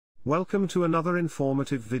Welcome to another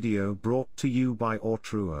informative video brought to you by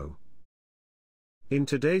Ortruo. In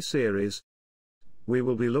today's series, we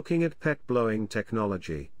will be looking at PET blowing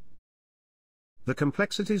technology. The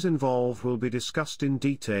complexities involved will be discussed in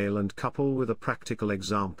detail and coupled with a practical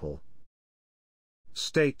example.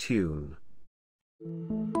 Stay tuned.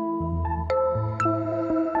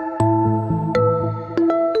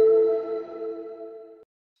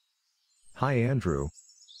 Hi Andrew.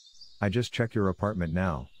 I just checked your apartment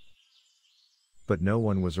now. But no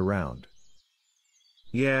one was around.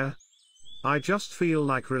 Yeah. I just feel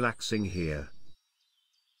like relaxing here.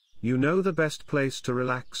 You know, the best place to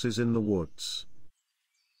relax is in the woods.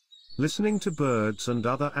 Listening to birds and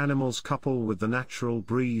other animals coupled with the natural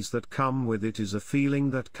breeze that come with it is a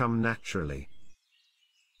feeling that comes naturally.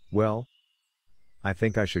 Well, I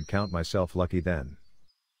think I should count myself lucky then.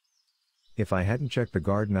 If I hadn't checked the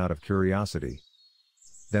garden out of curiosity,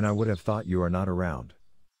 then I would have thought you are not around.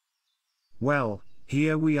 Well,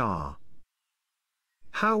 here we are.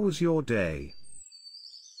 How was your day?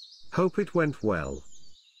 Hope it went well.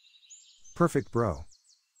 Perfect, bro.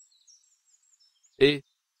 Et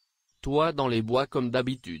toi dans les bois comme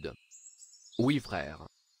d'habitude? Oui frère.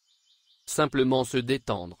 Simplement se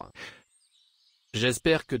détendre.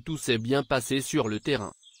 J'espère que tout s'est bien passé sur le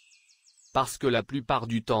terrain. Parce que la plupart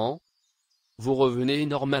du temps, vous revenez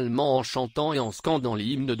normalement en chantant et en scandant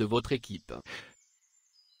l'hymne de votre équipe.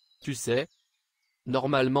 Tu sais,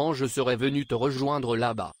 normalement je serais venu te rejoindre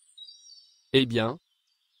là-bas. Eh bien,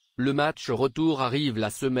 le match retour arrive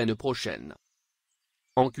la semaine prochaine.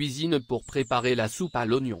 En cuisine pour préparer la soupe à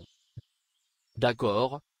l'oignon.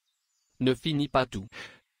 D'accord? Ne finis pas tout.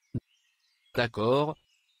 D'accord?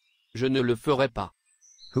 Je ne le ferai pas.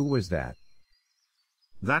 Who was that?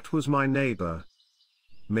 That was my neighbor,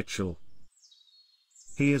 Mitchell.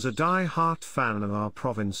 He is a die-hard fan of our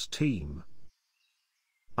province team.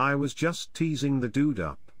 I was just teasing the dude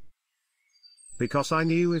up. Because I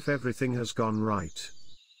knew if everything has gone right,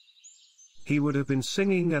 he would have been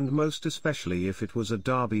singing, and most especially if it was a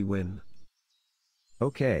derby win.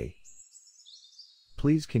 Okay.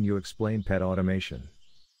 Please, can you explain PET automation?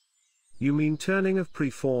 You mean turning of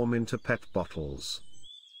preform into PET bottles?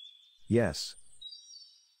 Yes.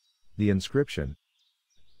 The inscription,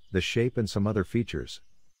 the shape and some other features.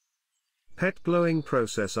 PET blowing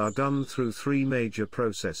process are done through three major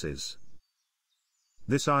processes.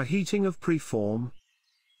 This are heating of preform,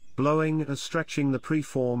 blowing and stretching the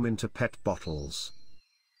preform into PET bottles.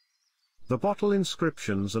 The bottle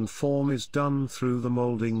inscriptions and form is done through the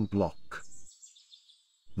moulding block.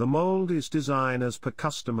 The mould is designed as per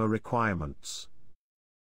customer requirements.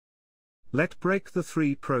 Let's break the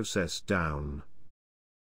three process down.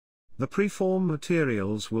 The preform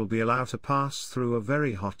materials will be allowed to pass through a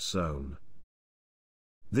very hot zone.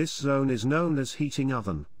 This zone is known as heating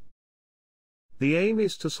oven. The aim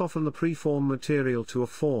is to soften the preform material to a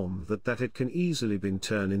form that it can easily be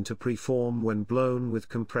turned into preform when blown with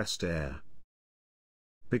compressed air.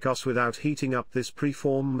 Because without heating up this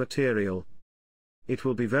preform material, it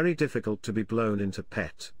will be very difficult to be blown into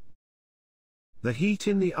PET. The heat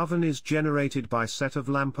in the oven is generated by set of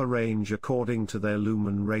lamp range according to their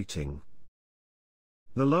lumen rating.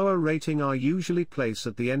 The lower rating are usually placed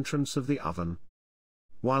at the entrance of the oven,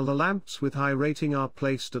 while the lamps with high rating are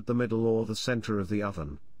placed at the middle or the center of the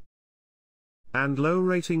oven. And low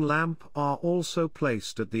rating lamp are also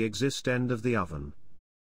placed at the exit end of the oven.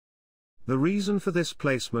 The reason for this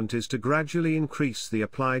placement is to gradually increase the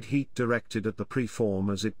applied heat directed at the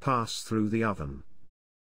preform as it passes through the oven.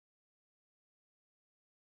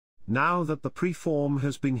 Now that the preform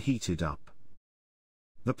has been heated up,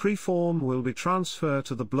 the preform will be transferred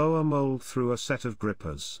to the blower mold through a set of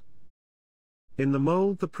grippers. In the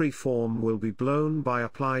mold, the preform will be blown by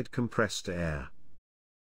applied compressed air.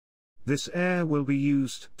 This air will be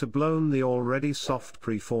used to blow the already soft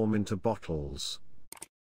preform into bottles.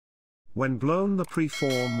 When blown, the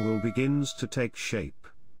preform will begins to take shape.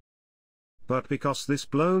 But because this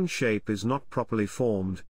blown shape is not properly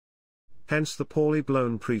formed, hence the poorly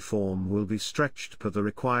blown preform will be stretched per the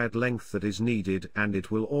required length that is needed, and it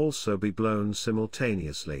will also be blown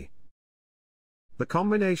simultaneously. The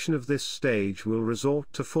combination of this stage will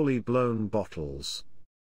resort to fully blown bottles.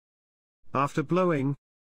 After blowing,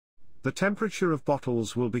 the temperature of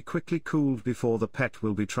bottles will be quickly cooled before the PET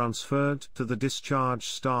will be transferred to the discharge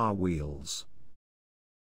star wheels.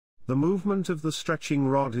 The movement of the stretching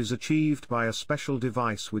rod is achieved by a special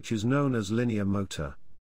device which is known as linear motor.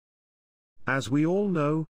 As we all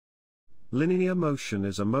know, linear motion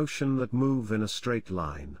is a motion that moves in a straight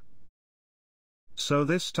line. So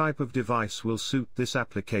this type of device will suit this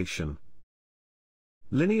application.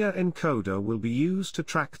 Linear encoder will be used to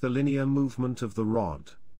track the linear movement of the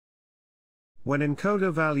rod. When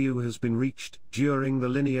encoder value has been reached during the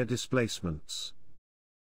linear displacements,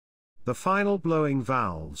 the final blowing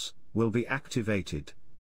valves will be activated.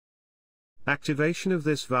 Activation of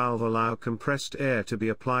this valve allows compressed air to be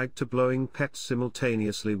applied to blowing PET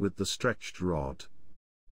simultaneously with the stretched rod.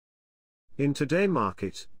 In today's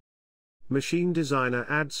market, machine designer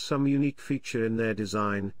adds some unique feature in their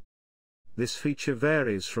design. This feature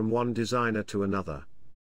varies from one designer to another.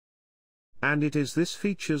 And it is these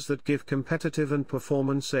features that give competitive and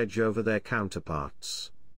performance edge over their counterparts.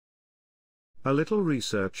 A little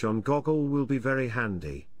research on Goggle will be very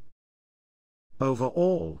handy.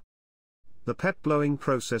 Overall, the PET blowing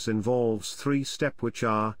process involves three steps, which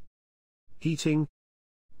are heating,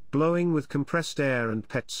 blowing with compressed air, and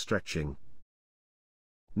PET stretching.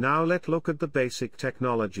 Now let's look at the basic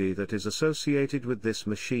technology that is associated with these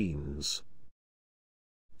machines.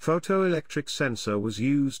 Photoelectric sensor was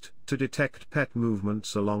used to detect PET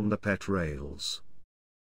movements along the PET rails.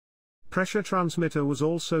 Pressure transmitter was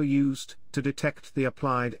also used to detect the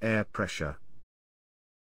applied air pressure.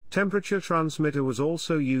 Temperature transmitter was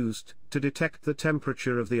also used to detect the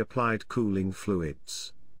temperature of the applied cooling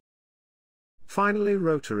fluids. Finally,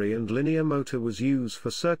 rotary and linear motor was used for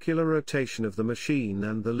circular rotation of the machine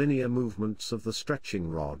and the linear movements of the stretching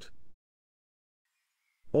rod.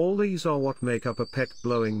 All these are what make up a PET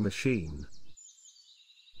blowing machine.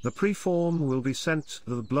 The preform will be sent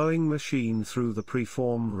to the blowing machine through the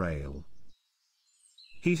preform rail.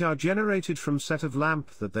 Heat are generated from set of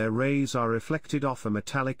lamp that their rays are reflected off a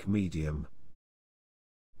metallic medium.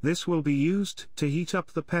 This will be used to heat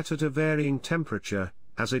up the PET at a varying temperature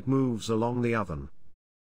as it moves along the oven.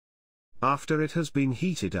 After it has been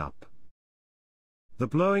heated up, the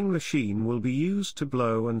blowing machine will be used to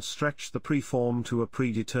blow and stretch the preform to a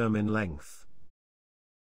predetermined length.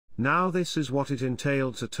 Now this is what it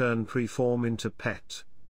entailed to turn preform into PET.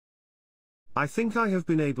 I think I have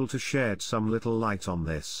been able to shed some little light on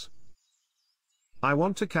this. I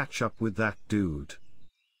want to catch up with that dude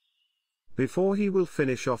before he will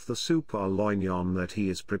finish off the soup or loignon that he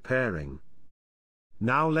is preparing.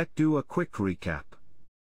 Now let's do a quick recap.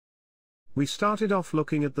 We started off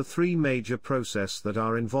looking at the three major processes that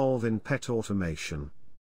are involved in PET automation.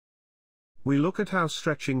 We look at how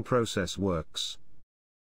stretching process works.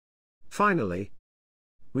 Finally,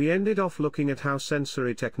 we ended off looking at how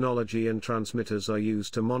sensory technology and transmitters are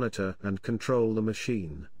used to monitor and control the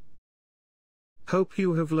machine. Hope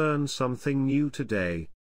you have learned something new today.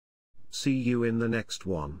 See you in the next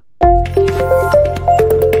one.